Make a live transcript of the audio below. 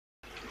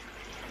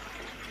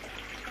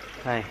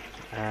Hi,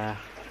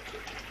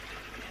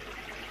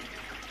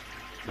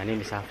 my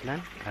name is Affnan.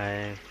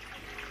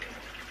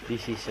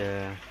 This is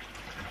a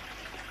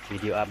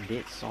video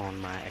updates on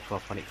my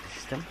aquaponics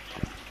system.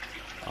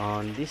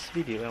 On this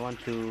video, I want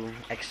to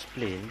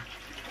explain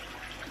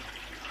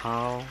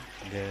how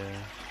the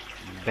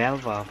bell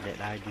valve that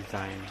I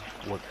designed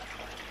works.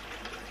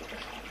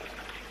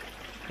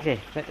 Okay,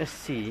 let us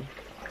see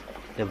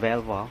the bell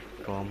valve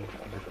from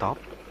the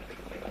top.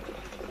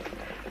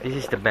 This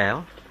is the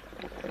bell.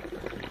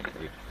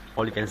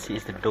 All you can see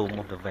is the dome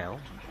of the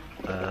valve.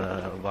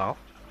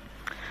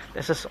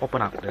 Let's just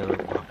open up the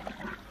valve.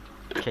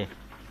 Okay,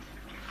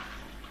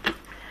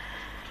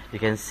 you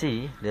can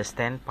see the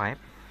standpipe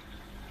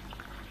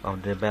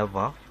of the bell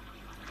valve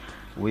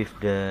with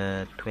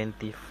the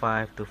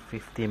 25 to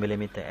 50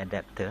 millimeter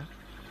adapter,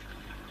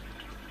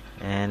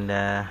 and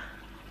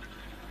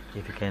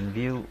if you can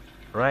view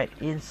right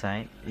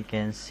inside, you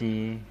can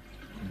see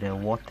the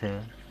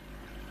water,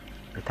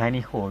 the tiny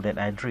hole that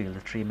I drilled,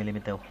 the 3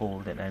 millimeter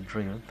hole that I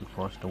drilled to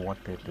cause the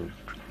water to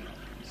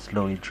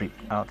slowly drip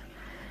out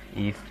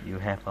if you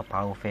have a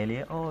power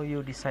failure or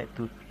you decide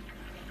to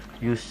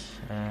use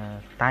a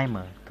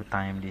timer to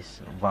time this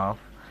valve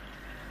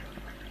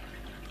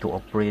to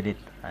operate it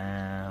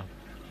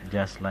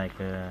just like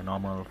a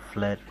normal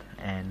flood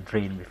and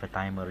drain with a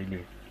timer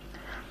relief.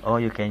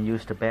 Or you can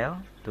use the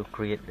bell to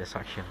create the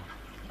suction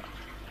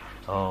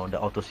or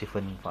the auto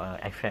siphon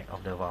effect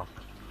of the valve.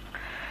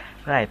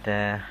 Right,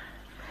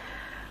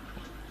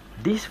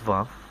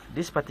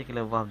 this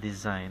particular valve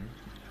design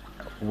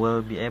you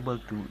will be able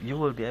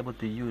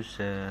to use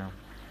a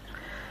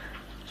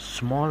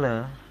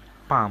smaller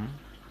pump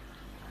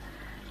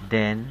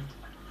than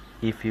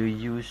if you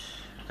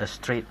use a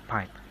straight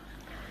pipe.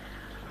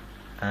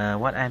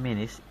 What I mean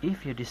is,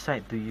 if you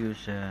decide to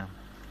use a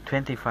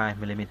 25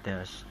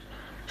 millimeters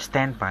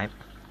standpipe,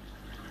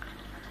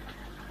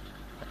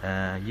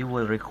 you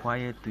will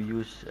require to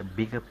use a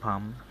bigger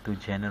pump to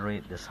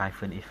generate the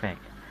siphon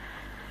effect.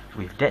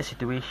 With that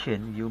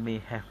situation, you may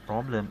have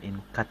problem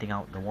in cutting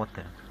out the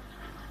water.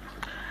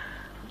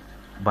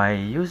 By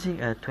using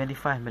a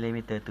 25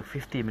 millimeter to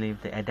 50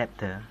 millimeter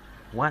adapter,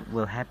 what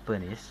will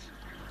happen is,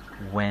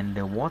 when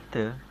the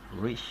water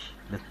reach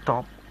the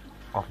top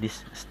of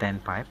this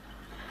standpipe,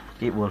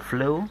 it will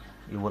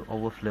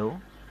overflow.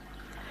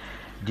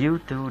 Due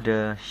to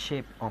the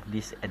shape of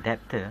this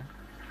adapter,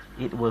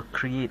 it will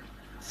create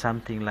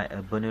something like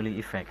a Bernoulli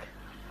effect.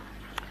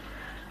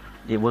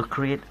 It will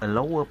create a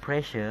lower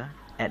pressure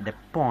at the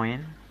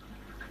point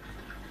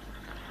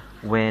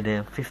where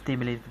the 50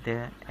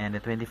 millimeter and the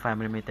 25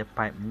 millimeter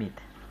pipe meet.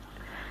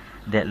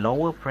 That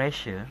lower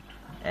pressure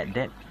at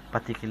that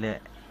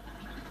particular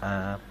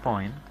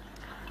point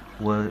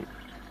will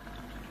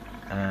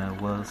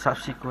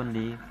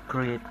subsequently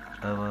create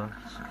a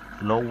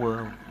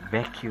lower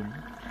vacuum,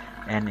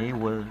 and it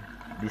will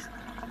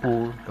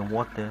pull the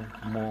water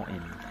more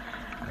in.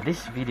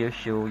 This video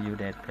show you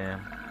that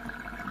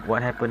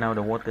what happened now,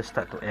 the water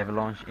start to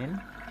avalanche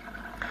in,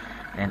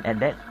 and at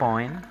that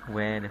point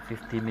where the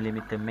 50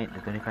 millimeter meet the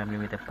 25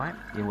 millimeter pipe,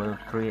 it will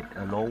create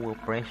a lower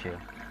pressure,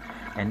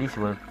 and this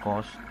will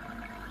cause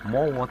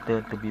more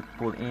water to be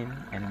pulled in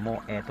and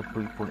more air to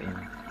be pulled in.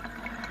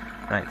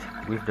 Right,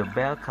 with the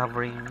bell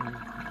covering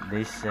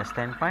this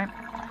standpipe,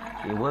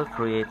 it will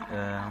create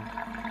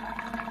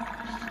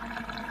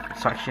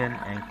suction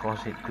and cause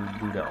it to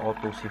do the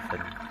auto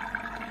siphon.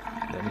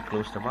 Let me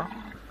close the valve.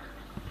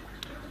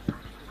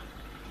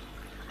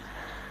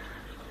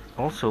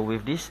 Also,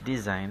 with this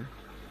design,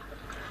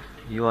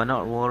 you are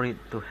not worried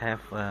to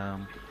have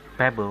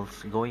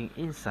pebbles going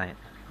inside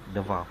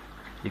the valve.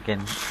 You can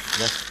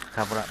just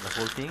cover up the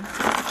whole thing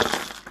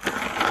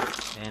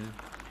and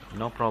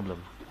no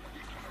problem.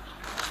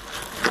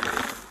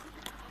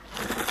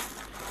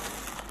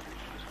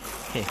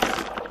 Okay,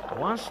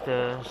 once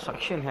the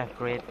suction has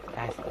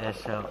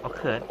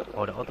occurred,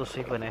 or the auto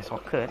siphon has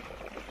occurred,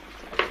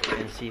 you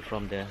can see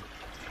from the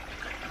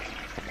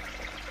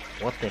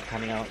water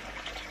coming out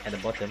at the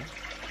bottom.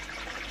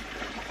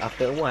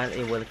 After a while,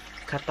 it will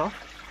cut off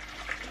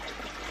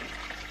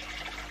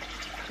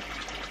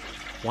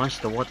once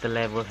the water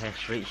level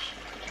has reached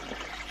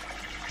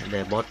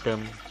the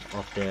bottom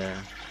of the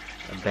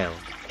bell.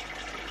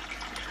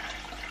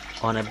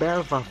 On a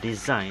bell valve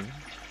design,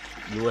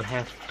 you will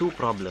have two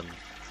problems.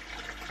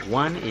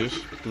 One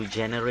is to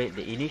generate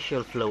the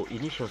initial flow,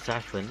 initial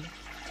siphon.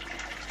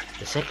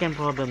 The second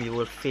problem you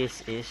will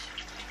face is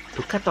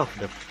to cut off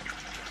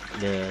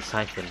the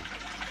siphon.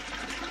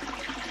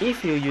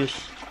 If you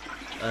use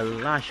a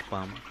large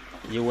pump,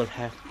 you will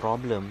have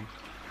problem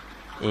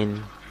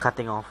in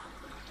cutting off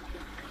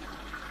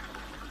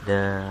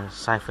the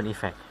siphon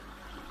effect.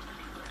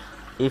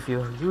 If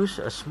you use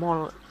a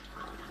small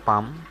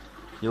pump,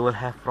 you will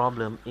have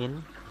problem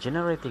in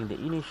generating the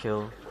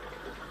initial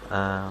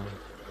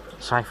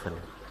siphon.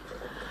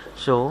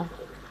 So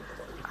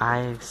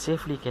I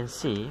safely can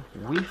say,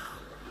 with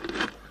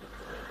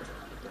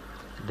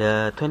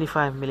the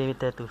 25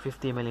 millimeter to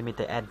 50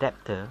 millimeter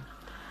adapter,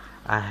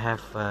 I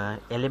have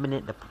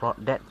eliminated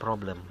that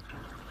problem.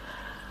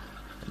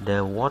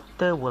 the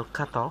water will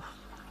cut off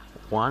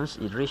once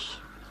it reach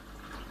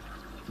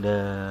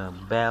the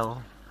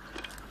bell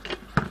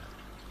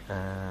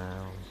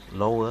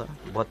lower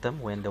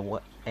bottom, when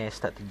the air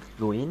start to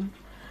go in,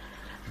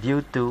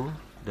 due to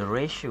the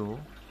ratio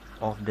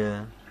of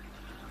the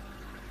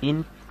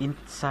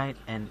inside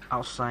and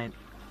outside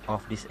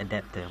of this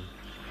adapter.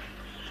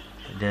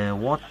 The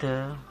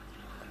water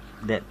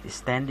that is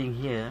standing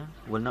here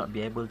will not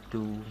be able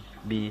to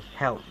be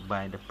held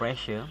by the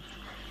pressure,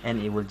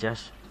 and it will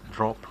just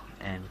drop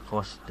and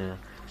cause the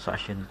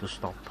suction to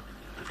stop.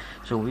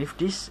 So with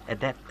this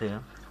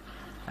adapter,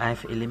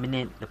 I've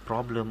eliminated the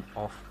problem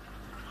of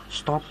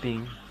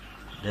stopping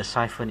the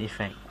siphon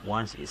effect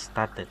once it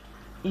started,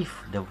 if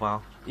the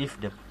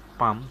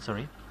pump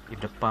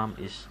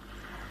is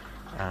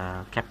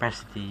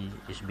capacity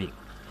is big.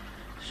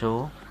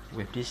 So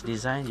with this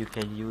design, you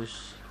can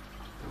use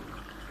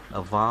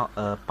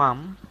a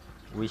pump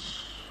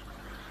which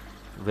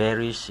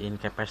varies in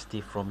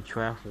capacity from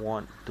 12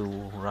 watt to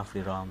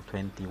roughly around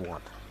 20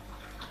 watt,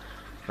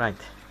 right?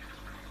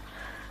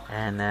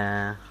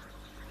 And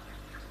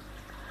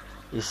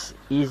it's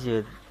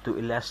easier to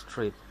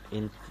illustrate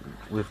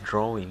with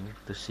drawing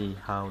to see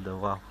how the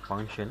valve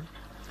function,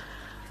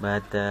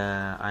 but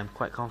I'm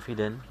quite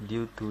confident,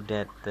 due to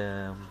that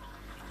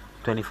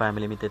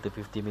 25mm to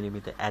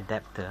 50mm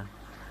adapter,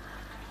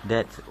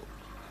 that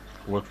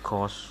will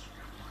cause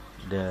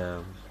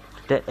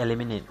that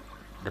eliminate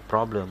the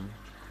problem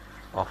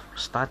of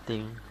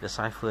starting the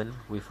siphon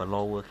with a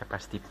lower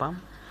capacity pump,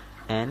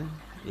 and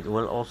it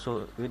will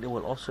also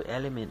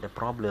eliminate the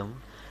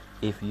problem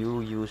if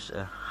you use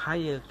a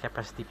higher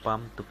capacity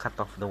pump to cut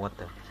off the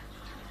water.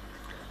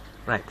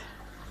 Right,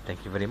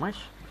 thank you very much,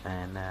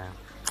 and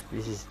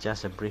this is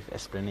just a brief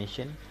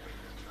explanation